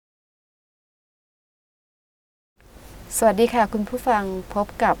สวัสดีค่ะคุณผู้ฟังพบ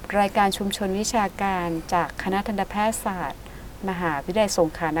กับรายการชุมชนวิชาการจากคณะทันตแพทยศาสตร์มหาวิทยาลัยสง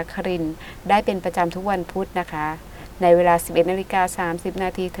ขลานครินทร์ได้เป็นประจำทุกวันพุธนะคะในเวลา 11:30 น.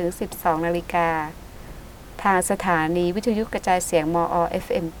ถึง 12:00 น.ทางสถานีวิทยุกระจายเสียงมอ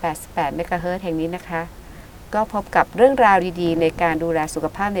FM 88 เมกะเฮิรตซ์แห่งนี้นะคะก็พบกับเรื่องราวดีๆในการดูแลสุข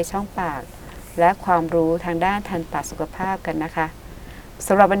ภาพในช่องปากและความรู้ทางด้านทันตสุขภาพกันนะคะส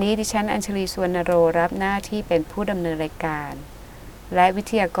ำหรับวันนี้ดิฉันอัญชลี สุวรรณโรรับหน้าที่เป็นผู้ดำเนินรายการและวิ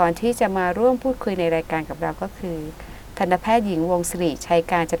ทยากรที่จะมาร่วมพูดคุยในรายการกับเราก็คือทันตแพทย์หญิงวงศิริชัย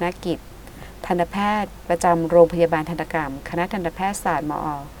การจนกิจทันตแพทย์ประจำโรงพยาบาลทันตกรรมคณะทันตแพทยศาสตร์มอ.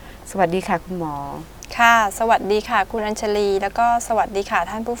สวัสดีค่ะคุณหมอค่ะสวัสดีค่ะคุณอัญชลีแล้วก็สวัสดีค่ะ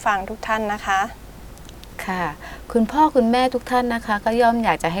ท่านผู้ฟังทุกท่านนะคะค่ะคุณพ่อคุณแม่ทุกท่านนะคะก็ย่อมอย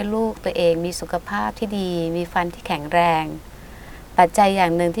ากจะให้ลูกตัวเองมีสุขภาพที่ดีมีฟันที่แข็งแรงปัจจัยอย่า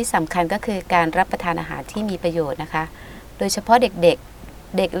งหนึ่งที่สำคัญก็คือการรับประทานอาหารที่มีประโยชน์นะคะโดยเฉพาะเด็กเด็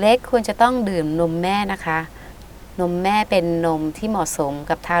กเล็กควรจะต้องดื่มนมแม่นะคะนมแม่เป็นนมที่เหมาะสม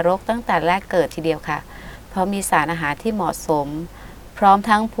กับทารกตั้งแต่แรกเกิดทีเดียวค่ะเพราะมีสารอาหารที่เหมาะสมพร้อม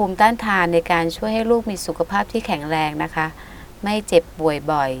ทั้งภูมิต้านทานในการช่วยให้ลูกมีสุขภาพที่แข็งแรงนะคะไม่เจ็บป่วย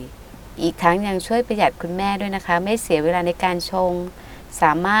บ่อยอีกทั้งยังช่วยประหยัดคุณแม่ด้วยนะคะไม่เสียเวลาในการชงส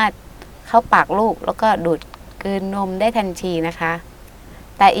ามารถเข้าปากลูกแล้วก็ดูดกลืนนมได้ทันทีนะคะ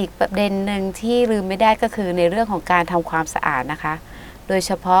แต่อีกประเด็นหนึ่งที่ลืมไม่ได้ก็คือในเรื่องของการทำความสะอาดนะคะโดยเ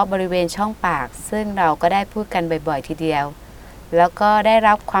ฉพาะบริเวณช่องปากซึ่งเราก็ได้พูดกันบ่อยๆทีเดียวแล้วก็ได้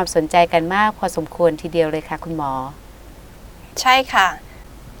รับความสนใจกันมากพอสมควรทีเดียวเลยค่ะคุณหมอใช่ค่ะ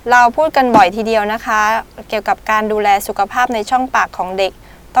เราพูดกันบ่อยทีเดียวนะคะเกี่ยวกับการดูแลสุขภาพในช่องปากของเด็ก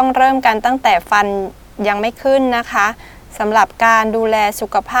ต้องเริ่มกันตั้งแต่ฟันยังไม่ขึ้นนะคะสำหรับการดูแลสุ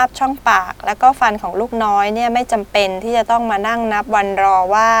ขภาพช่องปากและก็ฟันของลูกน้อยเนี่ยไม่จำเป็นที่จะต้องมานั่งนับวันรอ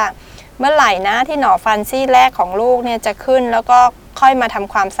ว่าเมื่อไหร่นะที่หนอฟันซี่แรกของลูกเนี่ยจะขึ้นแล้วก็ค่อยมาท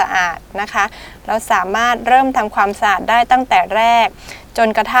ำความสะอาดนะคะเราสามารถเริ่มทำความสะอาดได้ตั้งแต่แรกจน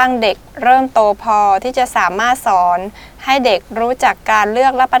กระทั่งเด็กเริ่มโตพอที่จะสามารถสอนให้เด็กรู้จักการเลือ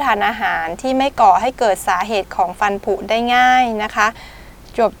กรับประทานอาหารที่ไม่ก่อให้เกิดสาเหตุของฟันผุได้ง่ายนะคะ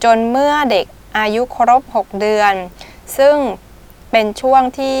จนเมื่อเด็กอายุครบ6เดือนซึ่งเป็นช่วง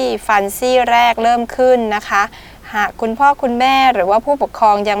ที่ฟันซี่แรกเริ่มขึ้นนะคะหากคุณพ่อคุณแม่หรือว่าผู้ปกคร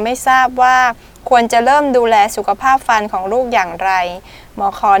องยังไม่ทราบว่าควรจะเริ่มดูแลสุขภาพฟันของลูกอย่างไรหมอ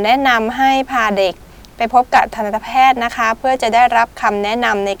ขอแนะนำให้พาเด็กไปพบกับทันตแพทย์นะคะเพื่อจะได้รับคำแนะน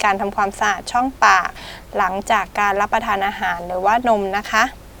ำในการทำความสะอาดช่องปากหลังจากการรับประทานอาหารหรือว่านมนะคะ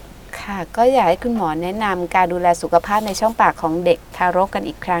ค่ะก็อยากให้คุณหมอแนะนำการดูแลสุขภาพในช่องปากของเด็กทารกกัน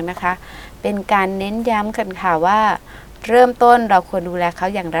อีกครั้งนะคะเป็นการเน้นย้ำกันค่ะว่าเริ่มต้นเราควรดูแลเขา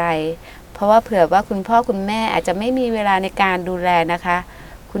อย่างไรเพราะว่าเผื่อว่าคุณพ่อคุณแม่อาจจะไม่มีเวลาในการดูแลนะคะ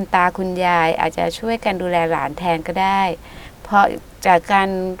คุณตาคุณยายอาจจะช่วยกันดูแลหลานแทนก็ได้เพราะจากการ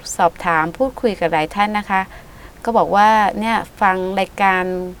สอบถามพูดคุยกับหลายท่านนะคะก็บอกว่าเนี่ยฟังรายการ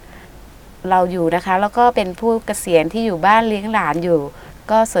เราอยู่นะคะแล้วก็เป็นผู้เกษียณที่อยู่บ้านเลี้ยงหลานอยู่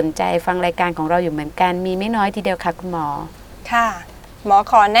ก็สนใจฟังรายการของเราอยู่เหมือนกันมีไม่น้อยทีเดียวค่ะคุณหมอค่ะหมอ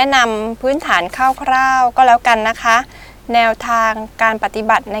ขอแนะนำพื้นฐานคร่าวๆก็แล้วกันนะคะแนวทางการปฏิ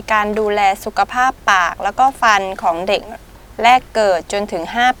บัติในการดูแลสุขภาพปากแล้วก็ฟันของเด็กแรกเกิดจนถึง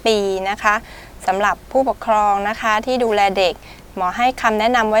5ปีนะคะสำหรับผู้ปกครองนะคะที่ดูแลเด็กหมอให้คำแนะ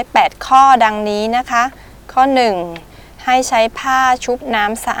นำไว้8ข้อดังนี้นะคะข้อ1ให้ใช้ผ้าชุบน้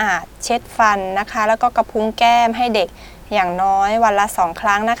ำสะอาดเช็ดฟันนะคะแล้วก็กระพุ้งแก้มให้เด็กอย่างน้อยวันละ2 ค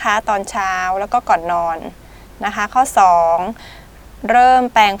รั้งนะคะตอนเช้าแล้วก็ก่อนนอนนะคะข้อ2เริ่ม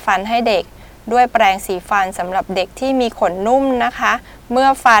แปรงฟันให้เด็กด้วยแปรงสีฟันสำหรับเด็กที่มีขนนุ่มนะคะเมื่อ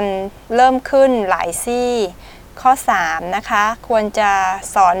ฟันเริ่มขึ้นหลายซี่ข้อ3นะคะควรจะ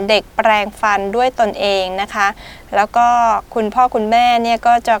สอนเด็กแปรงฟันด้วยตนเองนะคะแล้วก็คุณพ่อคุณแม่เนี่ย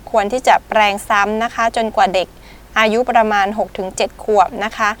ก็จะควรที่จะแปรงซ้ำนะคะจนกว่าเด็กอายุประมาณ 6-7 ขวบน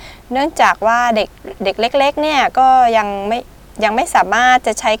ะคะเนื่องจากว่าเด็กเล็กๆเนี่ยก็ยังไม่สามารถจ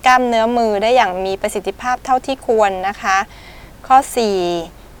ะใช้กล้ามเนื้อมือได้อย่างมีประสิทธิภาพเท่าที่ควรนะคะข้อ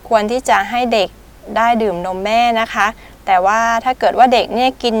4ควรที่จะให้เด็กได้ดื่มนมแม่นะคะแต่ว่าถ้าเกิดว่าเด็กเนี่ย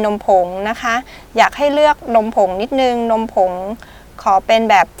กินนมผงนะคะอยากให้เลือกนมผงนิดนึงนมผงขอเป็น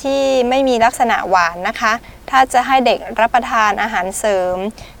แบบที่ไม่มีลักษณะหวานนะคะถ้าจะให้เด็กรับประทานอาหารเสริม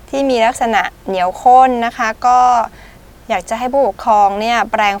ที่มีลักษณะเหนียวข้นนะคะก็อยากจะให้ผู้ปกครองเนี่ย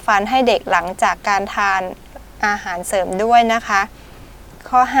แปรงฟันให้เด็กหลังจากการทานอาหารเสริมด้วยนะคะ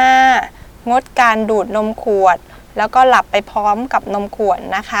ข้อ5งดการดูดนมขวดแล้วก็หลับไปพร้อมกับนมขวด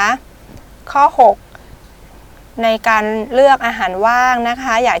นะคะข้อ6ในการเลือกอาหารว่างนะค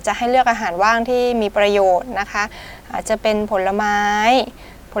ะอยากจะให้เลือกอาหารว่างที่มีประโยชน์นะคะอาจจะเป็นผลไม้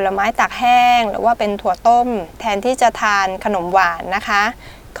ผลไม้ตากแห้งหรือว่าเป็นถั่วต้มแทนที่จะทานขนมหวานนะคะ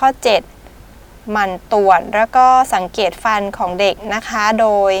ข้อ 7 หมั่นตรวจแล้วก็สังเกตฟันของเด็กนะคะโด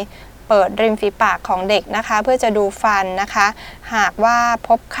ยเปิดริมฝีปากของเด็กนะคะเพื่อจะดูฟันนะคะหากว่าพ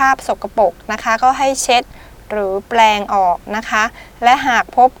บคราบสกปรกนะคะก็ให้เช็ดหรือแปรงออกนะคะและหาก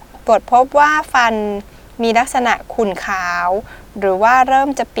ตรวจพบว่าฟันมีลักษณะขุ่นขาวหรือว่าเริ่ม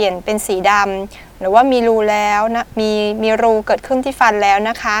จะเปลี่ยนเป็นสีดำหรือว่ามีรูแล้วนะมีรูเกิดขึ้นที่ฟันแล้ว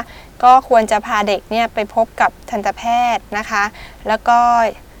นะคะก็ควรจะพาเด็กเนี่ยไปพบกับทันตแพทย์นะคะแล้วก็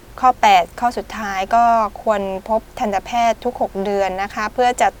ข้อ 8 ข้อสุดท้ายก็ควรพบทันตแพทย์ทุก 6 เดือนนะคะเพื่อ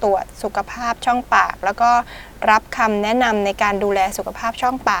จะตรวจสุขภาพช่องปากแล้วก็รับคำแนะนำในการดูแลสุขภาพช่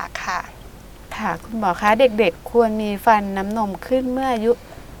องปากค่ะค่ะคุณหมอคะเด็กๆควรมีฟันน้ำนมขึ้นเมื่ออายุ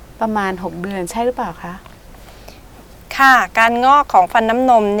ประมาณ6 เดือนใช่หรือเปล่าคะค่ะการงอกของฟันน้ำ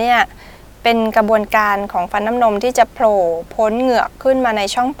นมเนี่ยเป็นกระบวนการของฟันน้ำนมที่จะโผล่พ้นเหงือกขึ้นมาใน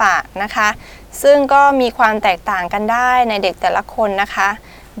ช่องปากนะคะซึ่งก็มีความแตกต่างกันได้ในเด็กแต่ละคนนะคะ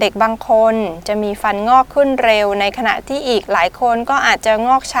เด็กบางคนจะมีฟันงอกขึ้นเร็วในขณะที่อีกหลายคนก็อาจจะง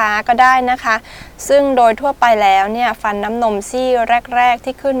อกช้าก็ได้นะคะซึ่งโดยทั่วไปแล้วเนี่ยฟันน้ำนมซี่แรกๆ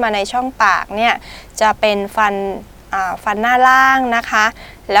ที่ขึ้นมาในช่องปากเนี่ยจะเป็นฟันหน้าล่างนะคะ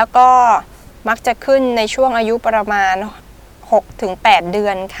แล้วก็มักจะขึ้นในช่วงอายุประมาณ 6-8 เดื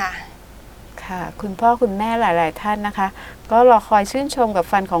อนค่ะค่ะคุณพ่อคุณแม่หลายๆท่านนะคะก็รอคอยชื่นชมกับ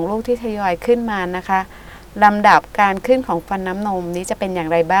ฟันของลูกที่ทยอยขึ้นมานะคะลำดับการขึ้นของฟันน้ำนมนี้จะเป็นอย่าง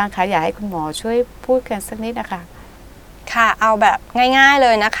ไรบ้างคะอยากให้คุณหมอช่วยพูดกันสักนิดนะคะค่ะเอาแบบง่ายๆเล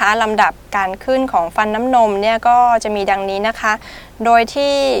ยนะคะลำดับการขึ้นของฟันน้ำนมเนี่ยก็จะมีดังนี้นะคะโดย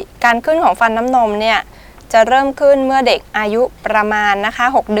ที่การขึ้นของฟันน้ำนมเนี่ยจะเริ่มขึ้นเมื่อเด็กอายุประมาณนะคะ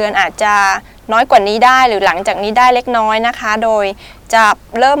6 เดือนอาจจะน้อยกว่านี้ได้หรือหลังจากนี้ได้เล็กน้อยนะคะโดยจะ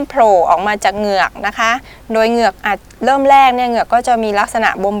เริ่มโผล่ออกมาจากเหงือกนะคะโดยเหงือกอาจเริ่มแรกเนี่ยเหงือกก็จะมีลักษณะ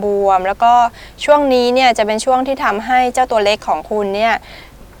บวมๆแล้วก็ช่วงนี้เนี่ยจะเป็นช่วงที่ทำให้เจ้าตัวเล็กของคุณเนี่ย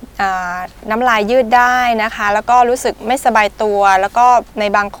น้ำลายยืดได้นะคะแล้วก็รู้สึกไม่สบายตัวแล้วก็ใน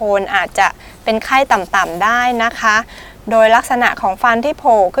บางคนอาจจะเป็นไข้ต่ำๆได้นะคะโดยลักษณะของฟันที่โผ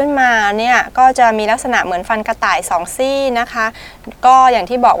ล่ขึ้นมาเนี่ยก็จะมีลักษณะเหมือนฟันกระต่าย2 ซี่นะคะก็อย่าง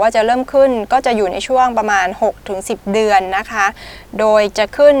ที่บอกว่าจะเริ่มขึ้นก็จะอยู่ในช่วงประมาณ 6-10 เดือนนะคะโดยจะ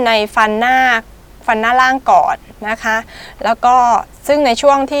ขึ้นในฟันหน้าล่างก่อนนะคะแล้วก็ซึ่งใน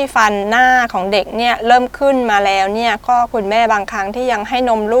ช่วงที่ฟันหน้าของเด็กเนี่ยเริ่มขึ้นมาแล้วเนี่ยก็คุณแม่บางครั้งที่ยังให้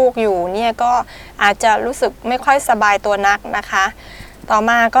นมลูกอยู่เนี่ยก็อาจจะรู้สึกไม่ค่อยสบายตัวนักนะคะต่อ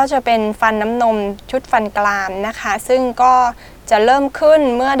มาก็จะเป็นฟันน้ำนมชุดฟันกรามนะคะซึ่งก็จะเริ่มขึ้น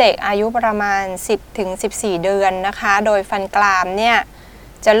เมื่อเด็กอายุประมาณ 10-14 เดือนนะคะโดยฟันกรามเนี่ย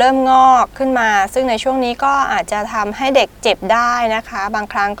จะเริ่มงอกขึ้นมาซึ่งในช่วงนี้ก็อาจจะทำให้เด็กเจ็บได้นะคะบาง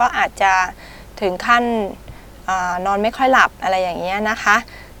ครั้งก็อาจจะถึงขั้นนอนไม่ค่อยหลับอะไรอย่างเงี้ยนะคะ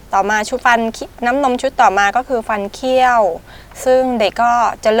ต่อมาชุดฟันน้ำนมชุดต่อมาก็คือฟันเคี้ยวซึ่งเด็กก็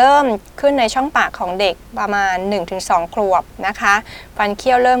จะเริ่มขึ้นในช่องปากของเด็กประมาณ 1-2 ขวบนะคะฟันเ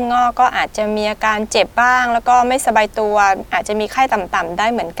คี้ยวเริ่มงอกก็อาจจะมีอาการเจ็บบ้างแล้วก็ไม่สบายตัวอาจจะมีไข้ต่ำๆได้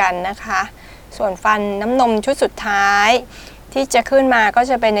เหมือนกันนะคะส่วนฟันน้ำนมชุดสุดท้ายที่จะขึ้นมาก็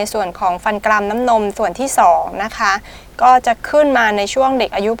จะเป็นในส่วนของฟันกรามน้ำนมส่วนที่2นะคะก็จะขึ้นมาในช่วงเด็ก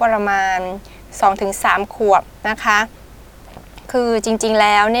อายุประมาณ 2-3 ขวบนะคะคือจริงๆแ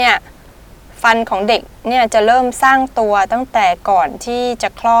ล้วเนี่ยฟันของเด็กเนี่ยจะเริ่มสร้างตัวตั้งแต่ก่อนที่จะ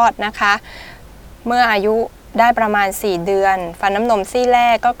คลอดนะคะเมื่ออายุได้ประมาณ4 เดือนฟันน้ำนมซี่แร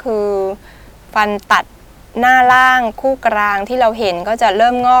กก็คือฟันตัดหน้าล่างคู่กลางที่เราเห็นก็จะเ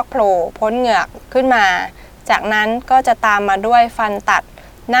ริ่มงอกโผล่พ้นเหงือกขึ้นมาจากนั้นก็จะตามมาด้วยฟันตัด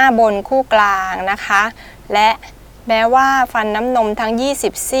หน้าบนคู่กลางนะคะและแม้ว่าฟันน้ำนมทั้ง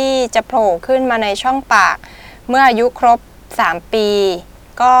20 ซี่จะโผล่ขึ้นมาในช่องปากเมื่ออายุครบ3 ปี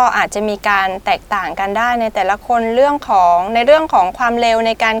ก็อาจจะมีการแตกต่างกันได้ในแต่ละคนในเรื่องของความเร็วใ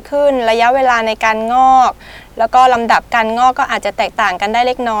นการขึ้นระยะเวลาในการงอกแล้วก็ลำดับการงอกก็อาจจะแตกต่างกันได้เ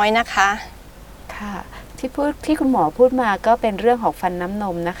ล็กน้อยนะคะค่ะที่คุณหมอพูดมาก็เป็นเรื่องของฟันน้ำน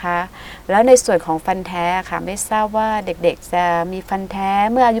มนะคะแล้วในส่วนของฟันแท้ค่ะไม่ทราบว่าเด็กๆจะมีฟันแท้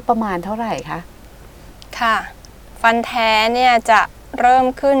เมื่ออายุประมาณเท่าไหร่คะค่ะฟันแท้เนี่ยจะเริ่ม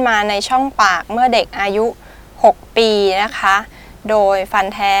ขึ้นมาในช่องปากเมื่อเด็กอายุ6 ปีนะคะโดยฟัน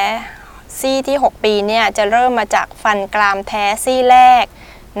แท้ซี่ที่6 ปีเนี่ยจะเริ่มมาจากฟันกรามแท้ซี่แรก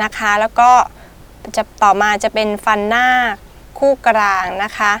นะคะแล้วก็จะต่อมาจะเป็นฟันหน้าคู่กลางน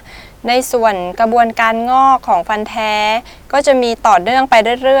ะคะในส่วนกระบวนการงอกของฟันแท้ก็จะมีต่อเนื่องไป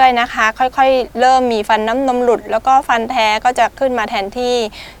เรื่อยๆนะคะค่อยๆเริ่มมีฟันน้ำนมหลุดแล้วก็ฟันแท้ก็จะขึ้นมาแทนที่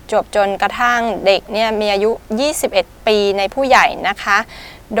จนกระทั่งเด็กเนี่ยมีอายุ21 ปีในผู้ใหญ่นะคะ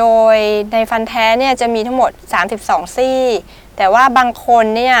โดยในฟันแท้เนี่ยจะมีทั้งหมด32 ซี่แ แต่ว่าบางคน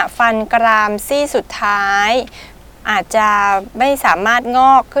เนี่ยฟันกรามซี่สุดท้ายอาจจะไม่สามารถง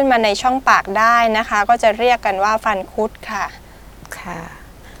อกขึ้นมาในช่องปากได้นะคะก็จะเรียกกันว่าฟันคุดค่ะค่ะ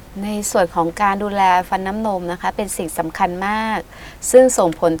ในส่วนของการดูแลฟันน้ำนมนะคะเป็นสิ่งสำคัญมากซึ่งส่ง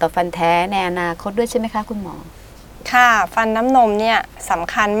ผลต่อฟันแท้ในอนาคตด้วยใช่ไหมคะคุณหมอค่ะฟันน้ำนมเนี่ยส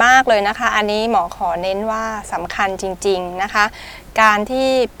ำคัญมากเลยนะคะอันนี้หมอขอเน้นว่าสำคัญจริงๆนะคะการที่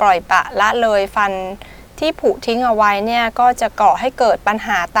ปล่อยปละละเลยฟันที่ผุทิ้งเอาไว้เนี่ยก็จะก่อให้เกิดปัญห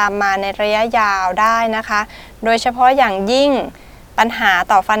าตามมาในระยะยาวได้นะคะโดยเฉพาะอย่างยิ่งปัญหา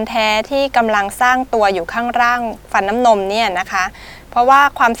ต่อฟันแท้ที่กำลังสร้างตัวอยู่ข้างล่างฟันน้ำนมเนี่ยนะคะเพราะว่า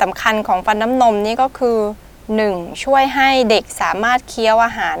ความสำคัญของฟันน้ำนมนี่ก็คือ 1. ช่วยให้เด็กสามารถเคี้ยวอ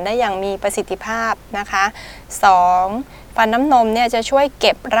าหารได้อย่างมีประสิทธิภาพนะคะ 2. ฟันน้ำนมเนี่ยจะช่วยเ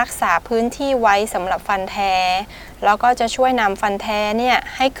ก็บรักษาพื้นที่ไว้สำหรับฟันแท้แล้วก็จะช่วยนำฟันแท้เนี่ย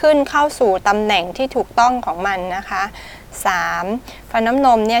ให้ขึ้นเข้าสู่ตำแหน่งที่ถูกต้องของมันนะคะ 3. ฟันน้ำน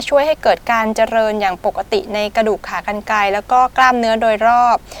มเนี่ยช่วยให้เกิดการเจริญอย่างปกติในกระดูกขากรรไกรแล้วก็กล้ามเนื้อโดยรอ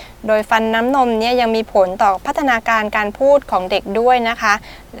บโดยฟันน้ำนมเนี่ยยังมีผลต่อพัฒนาการการพูดของเด็กด้วยนะคะ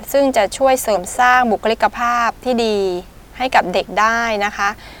ซึ่งจะช่วยเสริมสร้างบุคลิกภาพที่ดีให้กับเด็กได้นะคะ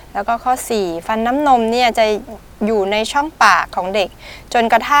แล้วก็ข้อ 4 ฟันน้ำนมเนี่ยจะอยู่ในช่องปากของเด็กจน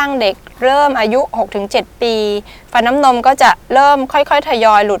กระทั่งเด็กเริ่มอายุ 6-7 ปีฟันน้ำนมก็จะเริ่มค่อยๆทย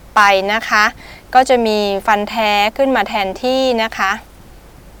อยหลุดไปนะคะก็จะมีฟันแท้ขึ้นมาแทนที่นะคะ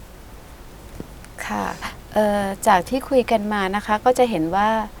ค่ะจากที่คุยกันมานะคะก็จะเห็นว่า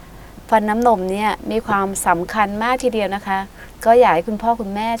ฟันน้ำนมเนี่ยมีความสำคัญมากทีเดียวนะคะก็อยากให้คุณพ่อคุ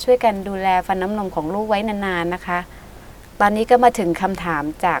ณแม่ช่วยกันดูแลฟันน้ำนมของลูกไว้นานๆนะคะตอนนี้ก็มาถึงคำถาม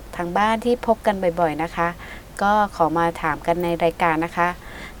จากทางบ้านที่พบกันบ่อยๆนะคะก็ขอมาถามกันในรายการนะคะ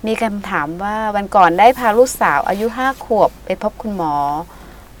มีคำถามว่าวันก่อนได้พาลูกสาวอายุ5 ขวบไปพบคุณหม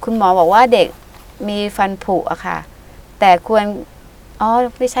อบอกว่าเด็กมีฟันผุอะค่ะแต่ควร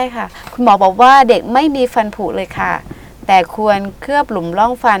ไม่ใช่ค่ะคุณหมอบอกว่าเด็กไม่มีฟันผุเลยค่ะแต่ควรเคลือบหลุมร่อ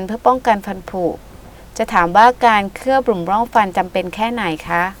งฟันเพื่อป้องกันฟันผุจะถามว่าการเคลือบหลุมร่องฟันจำเป็นแค่ไหน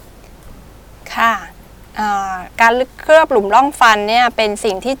คะค่ะการเคลือบหลุมร่องฟันเนี่ยเป็น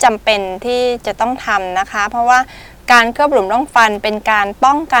สิ่งที่จำเป็นที่จะต้องทำนะคะเพราะว่าการเคลือบหลุมร่องฟันเป็นการ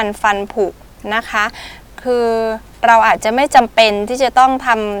ป้องกันฟันผุนะคะคือเราอาจจะไม่จำเป็นที่จะต้อง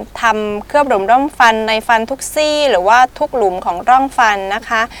ทำเคลือบหลุมร่องฟันในฟันทุกซี่หรือว่าทุกหลุมของร่องฟันนะ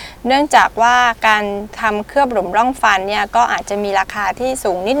คะเนื่องจากว่าการทำเคลือบหลุมร่องฟันเนี่ยก็อาจจะมีราคาที่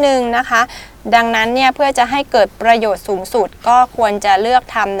สูงนิดนึงนะคะดังนั้นเนี่ยเพื่อจะให้เกิดประโยชน์สูงสุดก็ควรจะเลือก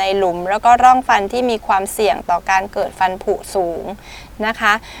ทำในหลุมแล้วก็ร่องฟันที่มีความเสี่ยงต่อการเกิดฟันผุสูงนะค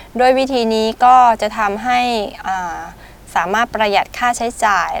ะโดยวิธีนี้ก็จะทำให้สามารถประหยัดค่าใช้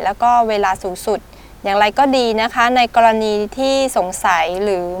จ่ายแล้วก็เวลาสูงสุดอย่างไรก็ดีนะคะในกรณีที่สงสัยห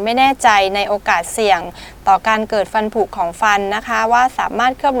รือไม่แน่ใจในโอกาสเสี่ยงต่อการเกิดฟันผุของฟันนะคะว่าสามาร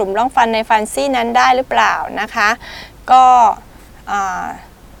ถเคลือบหลุมร่องฟันในฟันซี่นั้นได้หรือเปล่านะคะก็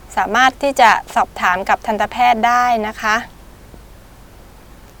สามารถที่จะสอบถามกับทันตแพทย์ได้นะคะ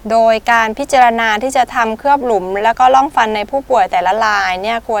โดยการพิจารณาที่จะทำเคลือบหลุมแล้วก็ร่องฟันในผู้ป่วยแต่ละรายเ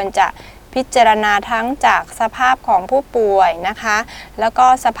นี่ยควรจะพิจารณาทั้งจากสภาพของผู้ป่วยนะคะแล้วก็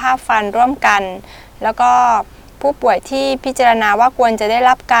สภาพฟันร่วมกันแล้วก็ผู้ป่วยที่พิจารณาว่าควรจะได้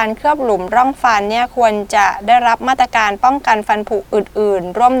รับการเคลือบหลุมร่องฟันเนี่ยควรจะได้รับมาตรการป้องกันฟันผุอื่น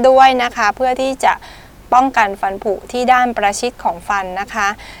ๆร่วมด้วยนะคะเพื่อที่จะป้องกันฟันผุที่ด้านประชิดของฟันนะคะ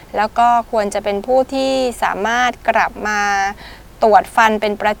แล้วก็ควรจะเป็นผู้ที่สามารถกลับมาตรวจฟันเป็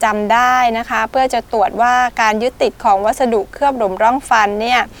นประจำได้นะคะเพื่อจะตรวจว่าการยึดติดของวัสดุเคลือบหลุมร่องฟันเ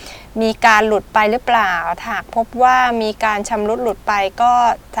นี่ยมีการหลุดไปหรือเปล่าหากพบว่ามีการชำรุดหลุดไปก็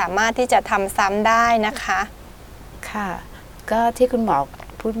สามารถที่จะทำซ้ำได้นะคะค่ะก็ที่คุณหมอ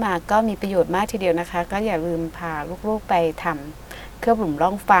พูดมาก็มีประโยชน์มากทีเดียวนะคะก็อย่าลืมพาลูกๆไปทำเคลือบหลุมร่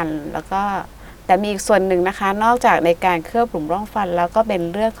องฟันแล้วก็แต่มีอีกส่วนหนึ่งนะคะนอกจากในการเคลือบหลุมร่องฟันแล้วก็เป็น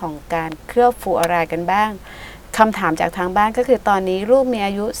เรื่องของการเคลือบฟลูออไรด์กันบ้างคำถามจากทางบ้านก็คือตอนนี้ลูกมีอ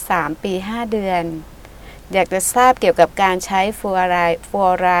ายุ3 ปี 5 เดือนอยากจะทราบเกี่ยวกับการใช้ฟลูออไ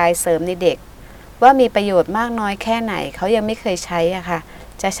รด์เสริมในเด็กว่ามีประโยชน์มากน้อยแค่ไหนเขายังไม่เคยใช้อะค่ะ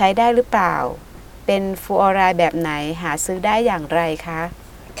จะใช้ได้หรือเปล่าเป็นฟลูออไรด์แบบไหนหาซื้อได้อย่างไรคะ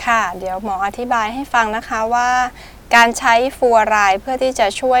ค่ะเดี๋ยวหมออธิบายให้ฟังนะคะว่าการใช้ฟลูออไรด์เพื่อที่จะ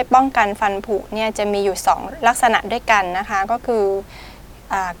ช่วยป้องกันฟันผุเนี่ยจะมีอยู่2ลักษณะด้วยกันนะคะก็คือ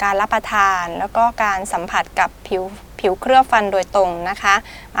การรับประทานแล้วก็การสัมผัสกับผิวเคลือบฟันโดยตรงนะคะ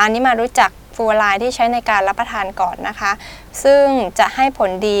อันนี้มารู้จักฟลูออไรด์ที่ใช้ในการรับประทานก่อนนะคะซึ่งจะให้ผ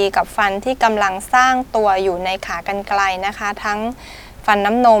ลดีกับฟันที่กำลังสร้างตัวอยู่ในขากรรไกรนะคะทั้งฟัน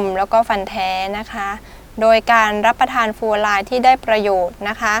น้ำนมแล้วก็ฟันแท้นะคะ โดยการรับประทานฟลูออไรด์ที่ได้ประโยชน์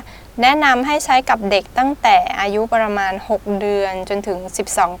นะคะแนะนำให้ใช้กับเด็กตั้งแต่อายุประมาณ6เดือนจนถึง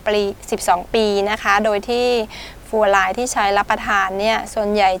12 ปีนะคะโดยที่ฟลูออไรด์ที่ใช้รับประทานเนี่ยส่วน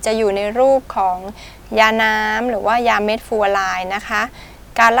ใหญ่จะอยู่ในรูปของยาน้ำหรือว่ายาเม็ดฟลูออไรด์นะคะ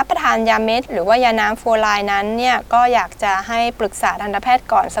การรับประทานยาเม็ดหรือว่ายาน้ำฟลูออไรด์นั้นเนี่ยก็อยากจะให้ปรึกษาทันตแพทย์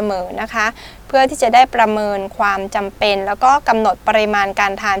ก่อนเสมอนะคะเพื่อที่จะได้ประเมินความจำเป็นแล้วก็กำหนดปริมาณกา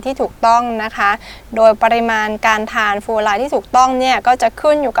รทานที่ถูกต้องนะคะโดยปริมาณการทานฟลูออไรด์ที่ถูกต้องเนี่ยก็จะ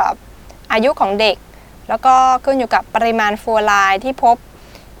ขึ้นอยู่กับอายุของเด็กแล้วก็ขึ้นอยู่กับปริมาณฟลูออไรด์ที่พบ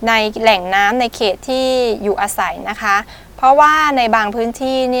ในแหล่งน้ำในเขตที่อยู่อาศัยนะคะเพราะว่าในบางพื้น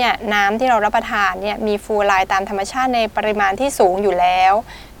ที่เนี่ยน้ำที่เรารับประทานเนี่ยมีฟลูออไรด์ตามธรรมชาติในปริมาณที่สูงอยู่แล้ว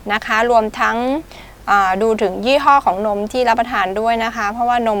นะคะรวมทั้งดูถึงยี่ห้อของนมที่รับประทานด้วยนะคะเพราะ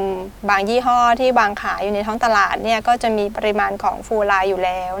ว่านมบางยี่ห้อที่บางขายอยู่ในท้องตลาดเนี่ยก็จะมีปริมาณของฟลูออไรด์อยู่แ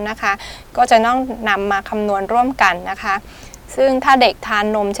ล้วนะคะก็จะต้องนำมาคำนวณร่วมกันนะคะซึ่งถ้าเด็กทาน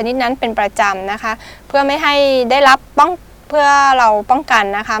นมชนิดนั้นเป็นประจำนะคะเพื่อไม่ให้ได้รับเพื่อเราป้องกัน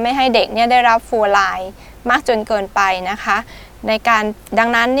นะคะไม่ให้เด็กเนี่ยได้รับฟลูออไรด์มากจนเกินไปนะคะดัง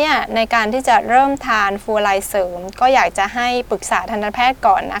นั้นเนี่ยในการที่จะเริ่มทานฟลูออไรด์เสริมก็อยากจะให้ปรึกษาทันตแพทย์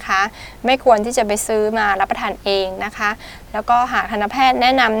ก่อนนะคะไม่ควรที่จะไปซื้อมารับประทานเองนะคะแล้วก็หากทันตแพทย์แน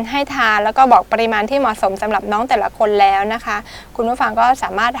ะนำให้ทานแล้วก็บอกปริมาณที่เหมาะสมสำหรับน้องแต่ละคนแล้วนะคะคุณผู้ฟังก็ส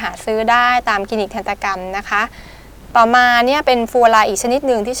ามารถหาซื้อได้ตามคลินิกทันตกรรมนะคะต่อมาเนี่ยเป็นฟลูออไรด์อีกชนิดห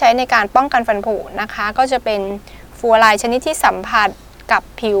นึ่งที่ใช้ในการป้องกันฟันผุนะคะก็จะเป็นฟลูออไรด์ชนิดที่สัมผัสกับ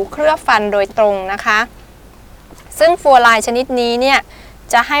ผิวเคลือบฟันโดยตรงนะคะซึ่งฟลูออไรด์ชนิดนี้เนี่ย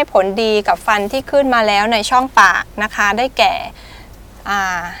จะให้ผลดีกับฟันที่ขึ้นมาแล้วในช่องปากนะคะได้แก่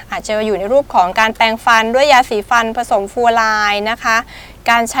อาจจะอยู่ในรูปของการแปรงฟันด้วยยาสีฟันผสมฟลูออไรด์นะคะ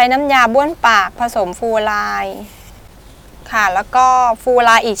การใช้น้ำยาบ้วนปากผสมฟลูออไรด์ค่ะแล้วก็ฟลูออไ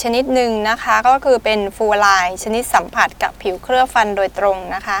รด์อีกชนิดหนึ่งนะคะก็คือเป็นฟลูออไรด์ชนิดสัมผัสกับผิวเคลือบฟันโดยตรง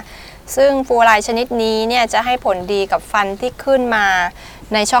นะคะซึ่งฟลูออไรด์ชนิดนี้เนี่ยจะให้ผลดีกับฟันที่ขึ้นมา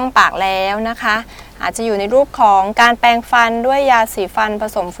ในช่องปากแล้วนะคะอาจจะอยู่ในรูปของการแปรงฟันด้วยยาสีฟันผ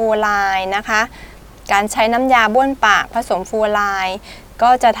สมฟลูออไรด์นะคะการใช้น้ำยาบ้วนปากผสมฟลูออไรด์ก็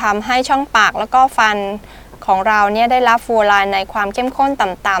จะทำให้ช่องปากแล้วก็ฟันของเราเนี่ยได้รับฟลูออไรด์ในความเข้มข้น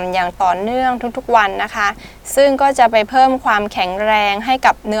ต่ำๆอย่างต่อเนื่องทุกๆวันนะคะซึ่งก็จะไปเพิ่มความแข็งแรงให้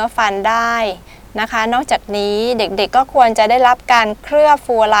กับเนื้อฟันได้นะคะนอกจากนี้เด็กๆก็ควรจะได้รับการเคลือบฟ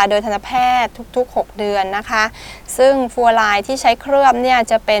ลูออไรด์โดยทันตแพทย์ทุกๆ6 เดือนนะคะซึ่งฟลูออไรด์ที่ใช้เคลือบเนี่ย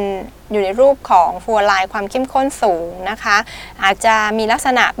จะเป็นอยู่ในรูปของฟลูออไรด์ความเข้มข้นสูงนะคะอาจจะมีลักษ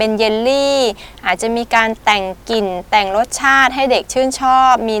ณะเป็นเยลลี่อาจจะมีการแต่งกลิ่นแต่งรสชาติให้เด็กชื่นชอ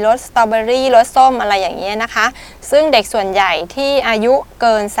บมีรสสตรอเบอรี่รสส้มอะไรอย่างเงี้ยนะคะซึ่งเด็กส่วนใหญ่ที่อายุเ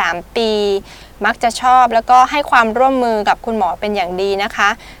กิน3 ปีมักจะชอบแล้วก็ให้ความร่วมมือกับคุณหมอเป็นอย่างดีนะค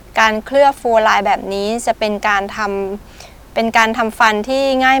ะการเคลือบฟลูออไรด์แบบนี้จะเป็นการทำฟันที่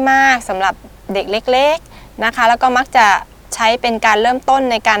ง่ายมากสำหรับเด็กเล็กๆนะคะแล้วก็มักจะใช้เป็นการเริ่มต้น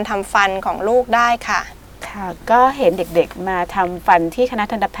ในการทำฟันของลูกได้ค่ะค่ะก็เห็นเด็กๆมาทำฟันที่คณะ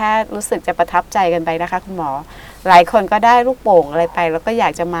ทันตแพทย์รู้สึกจะประทับใจกันไปนะคะคุณหมอหลายคนก็ได้ลูกโป่งอะไรไปแล้วก็อยา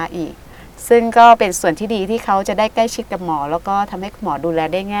กจะมาอีกซึ่งก็เป็นส่วนที่ดีที่เขาจะได้ใกล้ชิดกับหมอแล้วก็ทำให้คุณหมอดูแล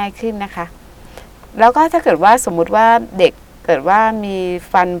ได้ง่ายขึ้นนะคะแล้วก็ถ้าเกิดว่าสมมุติว่าเด็กเกิดว่ามี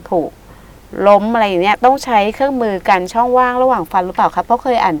ฟันผุล้มอะไรอย่างเนี้ยต้องใช้เครื่องมือกันช่องว่างระหว่างฟันหรือเปล่าครับเพราะเค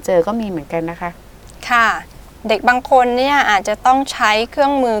ยอ่านเจอก็มีเหมือนกันนะคะค่ะเด็กบางคนเนี่ยอาจจะต้องใช้เครื่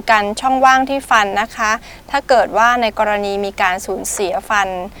องมือกันช่องว่างที่ฟันนะคะถ้าเกิดว่าในกรณีมีการสูญเสียฟัน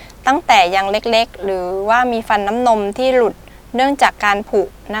ตั้งแต่ยังเล็กๆหรือว่ามีฟันน้ำนมที่หลุดเนื่องจากการผุ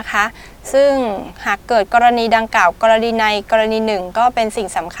นะคะซึ่งหากเกิดกรณีดังกล่าวกรณีในกรณีหนึ่งก็เป็นสิ่ง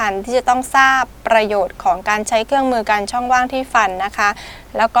สำคัญที่จะต้องทราบประโยชน์ของการใช้เครื่องมือกันช่องว่างที่ฟันนะคะ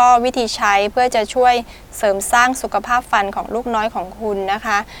แล้วก็วิธีใช้เพื่อจะช่วยเสริมสร้างสุขภาพฟันของลูกน้อยของคุณนะค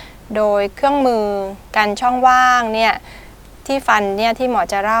ะโดยเครื่องมือกันช่องว่างเนี่ยที่ฟันเนี่ยที่หมอ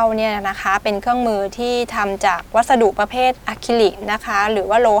จะเล่าเนี่ยนะคะเป็นเครื่องมือที่ทำจากวัสดุประเภทอะคริลิกนะคะหรือ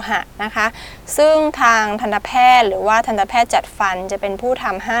ว่าโลหะนะคะซึ่งทางทันตแพทย์หรือว่าทันตแพทย์จัดฟันจะเป็นผู้ท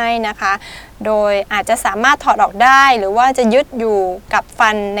ำให้นะคะโดยอาจจะสามารถถอดออกได้หรือว่าจะยึดอยู่กับฟั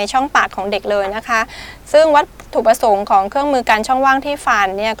นในช่องปากของเด็กเลยนะคะซึ่งวัตถุประสงค์ของเครื่องมือกันช่องว่างที่ฟัน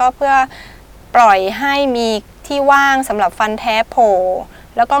เนี่ยก็เพื่อปล่อยให้มีที่ว่างสำหรับฟันแท้โผล่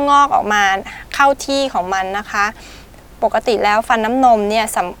แล้วก็งอกออกมาเข้าที่ของมันนะคะปกติแล้วฟันน้ำนมเนี่ย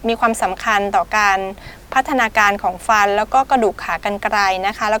มีความสำคัญต่อการพัฒนาการของฟันแล้วก็กระดูกขากรรไกรน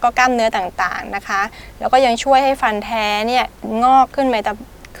ะคะแล้วก็กล้ามเนื้อต่างๆนะคะแล้วก็ยังช่วยให้ฟันแท้เนี่ยงอกขึ้นม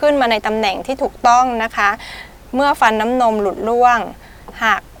าในตำแหน่งที่ถูกต้องนะคะเมื่อฟันน้ำนมหลุดร่วงห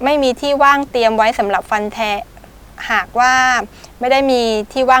ากไม่มีที่ว่างเตรียมไว้สำหรับฟัน หากว่าไม่ได้มี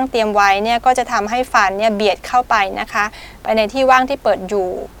ที่ว่างเตรียมไว้เนี่ยก็จะทำให้ฟันเนี่ยเบียดเข้าไปนะคะไปในที่ว่างที่เปิดอยู่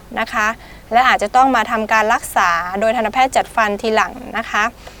นะคะและอาจจะต้องมาทำการรักษาโดยทันตแพทย์จัดฟันทีหลังนะคะ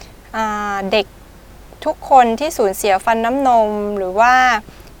เด็กทุกคนที่สูญเสียฟันน้ำนมหรือว่า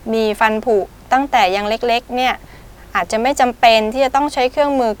มีฟันผุตั้งแต่ยังเล็กๆเนี่ยอาจจะไม่จำเป็นที่จะต้องใช้เครื่อ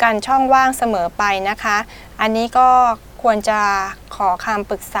งมือกันช่องว่างเสมอไปนะคะอันนี้ก็ควรจะขอคำ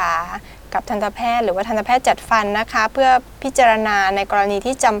ปรึกษากับทันตแพทย์หรือว่าทันตแพทย์จัดฟันนะคะเพื่อพิจารณาในกรณี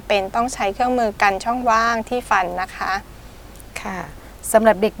ที่จำเป็นต้องใช้เครื่องมือกันช่องว่างที่ฟันนะคะค่ะสำห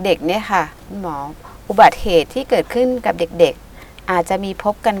รับเด็กๆเนี่ยค่ะคุณหมออุบัติเหตุที่เกิดขึ้นกับเด็กๆอาจจะมีพ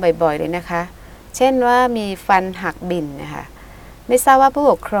บกันบ่อยๆเลยนะคะเช่นว่ามีฟันหักบิ่นนะคะไม่ทราบว่าผู้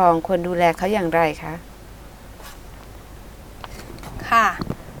ปกครองควรดูแลเขาอย่างไรคะค่ะ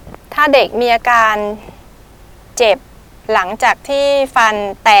ถ้าเด็กมีอาการเจ็บหลังจากที่ฟัน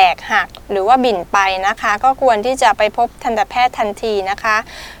แตกหักหรือว่าบิ่นไปนะคะก็ควรที่จะไปพบทันตแพทย์ทันทีนะคะ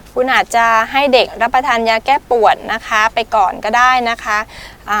คุณอาจจะให้เด็กรับประทานยาแก้ปวดนะคะไปก่อนก็ได้นะคะ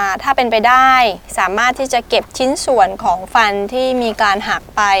ถ้าเป็นไปได้สามารถที่จะเก็บชิ้นส่วนของฟันที่มีการหัก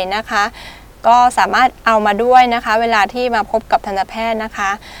ไปนะคะก็สามารถเอามาด้วยนะคะเวลาที่มาพบกับทันตแพทย์นะคะ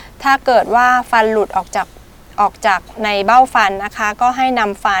ถ้าเกิดว่าฟันหลุดออกจากในเบ้าฟันนะคะก็ให้น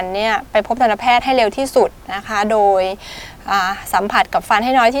ำฟันเนี่ยไปพบทันตแพทย์ให้เร็วที่สุดนะคะโดยสัมผัสกับฟันใ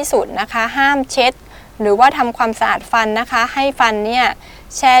ห้น้อยที่สุดนะคะห้ามเช็ดหรือว่าทำความสะอาดฟันนะคะให้ฟันเนี่ย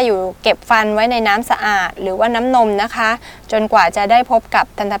แช่อยู่เก็บฟันไว้ในน้ำสะอาดหรือว่าน้ำนมนะคะจนกว่าจะได้พบกับ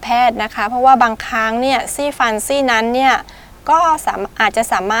ทันตแพทย์นะคะเพราะว่าบางครั้งเนี่ยซี่ฟันซี่นั้นเนี่ยก็อาจจะ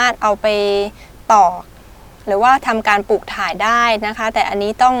สามารถเอาไปต่อหรือว่าทำการปลูกถ่ายได้นะคะแต่อัน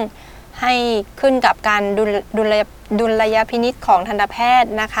นี้ต้องให้ขึ้นกับการดุลยพินิจของทันตแพท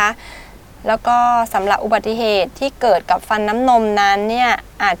ย์นะคะแล้วก็สำหรับอุบัติเหตุที่เกิดกับฟันน้ำนมนั้นเนี่ย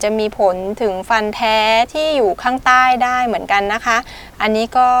อาจจะมีผลถึงฟันแท้ที่อยู่ข้างใต้ได้เหมือนกันนะคะอันนี้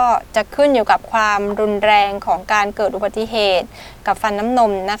ก็จะขึ้นอยู่กับความรุนแรงของการเกิดอุบัติเหตุกับฟันน้ำน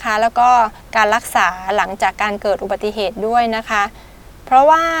มนะคะแล้วก็การรักษาหลังจากการเกิดอุบัติเหตุด้วยนะคะเพราะ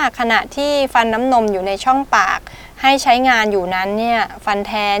ว่าขณะที่ฟันน้ำนมอยู่ในช่องปากให้ใช้งานอยู่นั้นเนี่ยฟันแ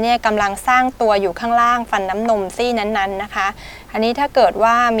ท้เนี่ยกำลังสร้างตัวอยู่ข้างล่างฟันน้ำนมซี่นั้นๆนะคะอันนี้ถ้าเกิด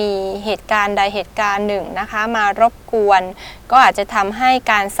ว่ามีเหตุการณ์ใดเหตุการณ์หนึ่งนะคะมารบกวนก็อาจจะทำให้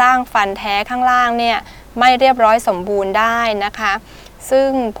การสร้างฟันแท้ข้างล่างเนี่ยไม่เรียบร้อยสมบูรณ์ได้นะคะซึ่ง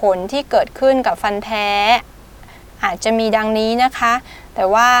ผลที่เกิดขึ้นกับฟันแท้อาจจะมีดังนี้นะคะแต่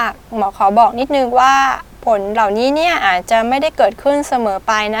ว่าหมอขอบอกนิดนึงว่าผลเหล่านี้เนี่ยอาจจะไม่ได้เกิดขึ้นเสมอไ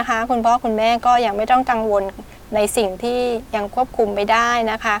ปนะคะคุณพ่อคุณแม่ก็ยังไม่ต้องกังวลในสิ่งที่ยังควบคุมไม่ได้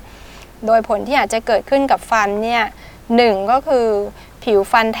นะคะโดยผลที่อาจจะเกิดขึ้นกับฟันเนี่ยหนึ่งก็คือผิว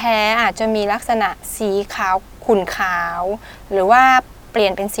ฟันแท้อาจจะมีลักษณะสีขาวขุ่นขาวหรือว่าเปลี่ย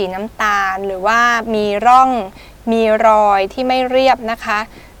นเป็นสีน้ำตาลหรือว่ามีร่องมีรอยที่ไม่เรียบนะคะ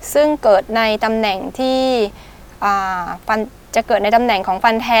ซึ่งเกิดในตำแหน่งที่ฟันจะเกิดในตำแหน่งของ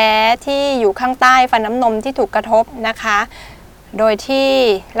ฟันแท้ที่อยู่ข้างใต้ฟันน้ำนมที่ถูกกระทบนะคะโดยที่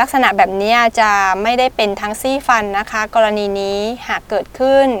ลักษณะแบบนี้จะไม่ได้เป็นทั้งซี่ฟันนะคะกรณีนี้หากเกิด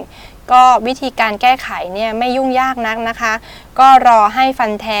ขึ้นก็วิธีการแก้ไขเนี่ยไม่ยุ่งยากนักนะคะก็รอให้ฟั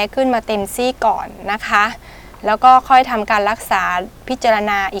นแท้ขึ้นมาเต็มซี่ก่อนนะคะแล้วก็ค่อยทำการรักษาพิจาร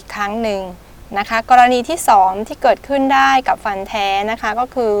ณาอีกครั้งหนึ่งนะคะกรณีที่2ที่เกิดขึ้นได้กับฟันแท้นะคะก็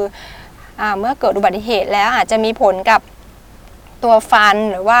คือเมื่อเกิดอุบัติเหตุแล้วอาจจะมีผลกับตัวฟัน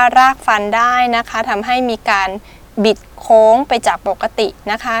หรือว่ารากฟันได้นะคะทำให้มีการบิดโค้งไปจากปกติ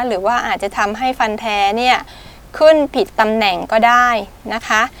นะคะหรือว่าอาจจะทำให้ฟันแท้เนี่ยขึ้นผิดตำแหน่งก็ได้นะค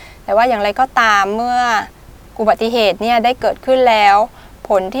ะแต่ว่าอย่างไรก็ตามเมื่ออุบัติเหตุเนี่ยได้เกิดขึ้นแล้วผ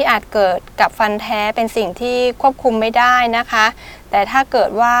ลที่อาจเกิดกับฟันแท้เป็นสิ่งที่ควบคุมไม่ได้นะคะแต่ถ้าเกิด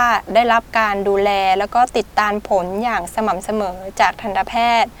ว่าได้รับการดูแลแล้วก็ติดตามผลอย่างสม่ำเสมอจากทันตแพ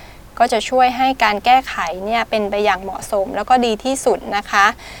ทย์ก็จะช่วยให้การแก้ไขเนี่ยเป็นไปอย่างเหมาะสมแล้วก็ดีที่สุดนะคะ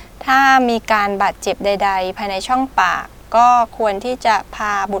ถ้ามีการบาดเจ็บใดๆภายในช่องปากก็ควรที่จะพ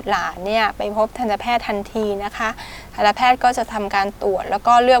าบุตรหลานเนี่ยไปพบทันตแพทย์ทันทีนะคะทันตแพทย์ก็จะทำการตรวจแล้ว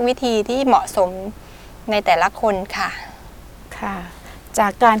ก็เลือกวิธีที่เหมาะสมในแต่ละคนค่ะค่ะจา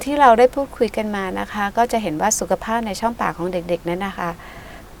กการที่เราได้พูดคุยกันมานะคะก็จะเห็นว่าสุขภาพในช่องปากของเด็กๆนั้นนะคะ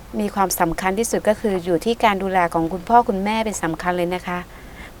มีความสำคัญที่สุดก็คืออยู่ที่การดูแลของคุณพ่อคุณแม่เป็นสำคัญเลยนะคะ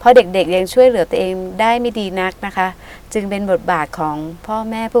เพราะเด็กๆยังช่วยเหลือตัวเองได้ไม่ดีนักนะคะจึงเป็นบทบาทของพ่อ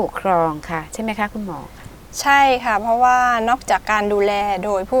แม่ผู้ปกครองค่ะใช่ไหมคะคุณหมอใช่ค่ะเพราะว่านอกจากการดูแลโ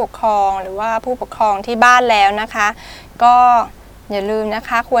ดยผู้ปกครองหรือว่าผู้ปกครองที่บ้านแล้วนะคะก็อย่าลืมนะค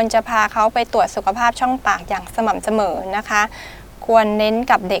ะควรจะพาเขาไปตรวจสุขภาพช่องปากอย่างสม่ำเสมอนะคะควรเน้น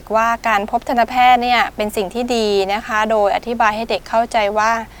กับเด็กว่าการพบทันตแพทย์เนี่ยเป็นสิ่งที่ดีนะคะโดยอธิบายให้เด็กเข้าใจว่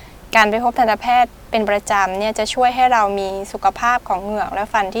า การไปพบทันตแพทย์เป็นประจำเนี่ยจะช่วยให้เรามีสุขภาพของเหงือกและ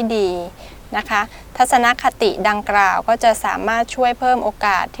ฟันที่ดีนะคะ ทัศนคติดังกล่าวก็จะสามารถช่วยเพิ่มโอก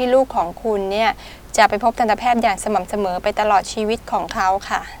าสที่ลูกของคุณเนี่ยจะไปพบทันตแพทย์อย่างสม่ำเสมอไปตลอดชีวิตของเขา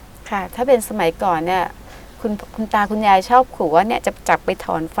ค่ะ ค่ะถ้าเป็นสมัยก่อนเนี่ยคุณตาคุณยายชอบขู่ว่าเนี่ยจะจับไปถ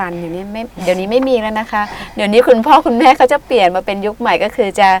อนฟันอย่างนี้ไม่เดี๋ยวนี้ไม่มีแล้วนะคะ เดี๋ยวนี้คุณพ่อคุณแม่เขาจะเปลี่ยนมาเป็นยุคใหม่ก็คือ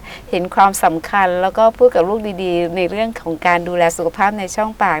จะเห็นความสำคัญ แล้วก็พูดกับลูกดีๆ ในเรื่องของการดูแลสุขภาพในช่อง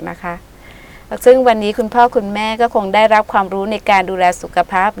ปากนะคะซึ่งวันนี้คุณพ่อคุณแม่ก็คงได้รับความรู้ในการดูแลสุข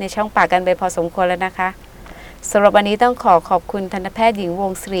ภาพในช่องปากกันไปพอสมควรแล้วนะคะสำหรับวันนี้ต้องขอบคุณทันตแพทย์หญิงว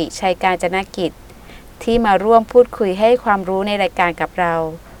งศิริชัยกาญจนกิจที่มาร่วมพูดคุยให้ความรู้ในรายการกับเรา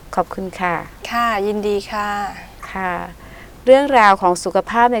ขอบคุณค่ะค่ะยินดีค่ะค่ะเรื่องราวของสุข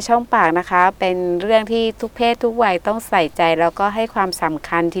ภาพในช่องปากนะคะเป็นเรื่องที่ทุกเพศทุกวัยต้องใส่ใจแล้วก็ให้ความสำ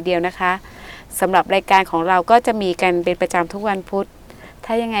คัญทีเดียวนะคะสำหรับรายการของเราก็จะมีกันเป็นประจำทุกวันพุธ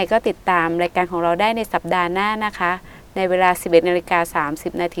ถ้ายังไงก็ติดตามรายการของเราได้ในสัปดาห์หน้านะคะในเวลา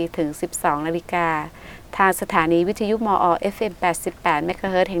 11:30 น. ถึง 12:00 น. ทางสถานีวิทยุมอ FM 88 เมกะ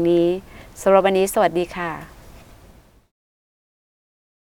เฮิรตซ์แห่งนี้สำหรับวันนี้สวัสดีค่ะ